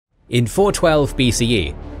In 412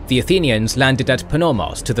 BCE, the Athenians landed at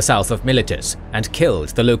Panormos to the south of Miletus and killed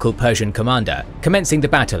the local Persian commander, commencing the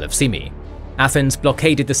Battle of Simi. Athens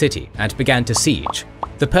blockaded the city and began to siege.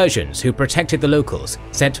 The Persians, who protected the locals,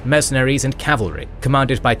 sent mercenaries and cavalry,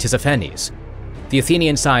 commanded by Tissaphernes. The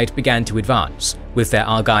Athenian side began to advance, with their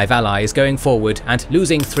Argive allies going forward and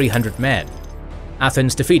losing 300 men.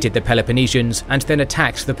 Athens defeated the Peloponnesians and then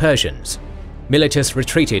attacked the Persians. Miletus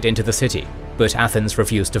retreated into the city, but Athens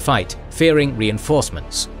refused to fight, fearing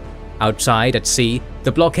reinforcements. Outside at sea,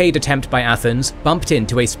 the blockade attempt by Athens bumped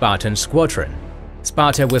into a Spartan squadron.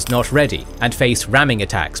 Sparta was not ready and faced ramming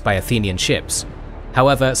attacks by Athenian ships.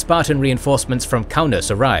 However, Spartan reinforcements from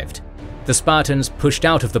Caunus arrived. The Spartans pushed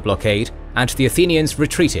out of the blockade, and the Athenians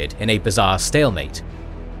retreated in a bizarre stalemate.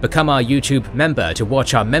 Become our YouTube member to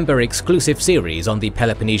watch our member-exclusive series on the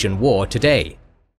Peloponnesian War today.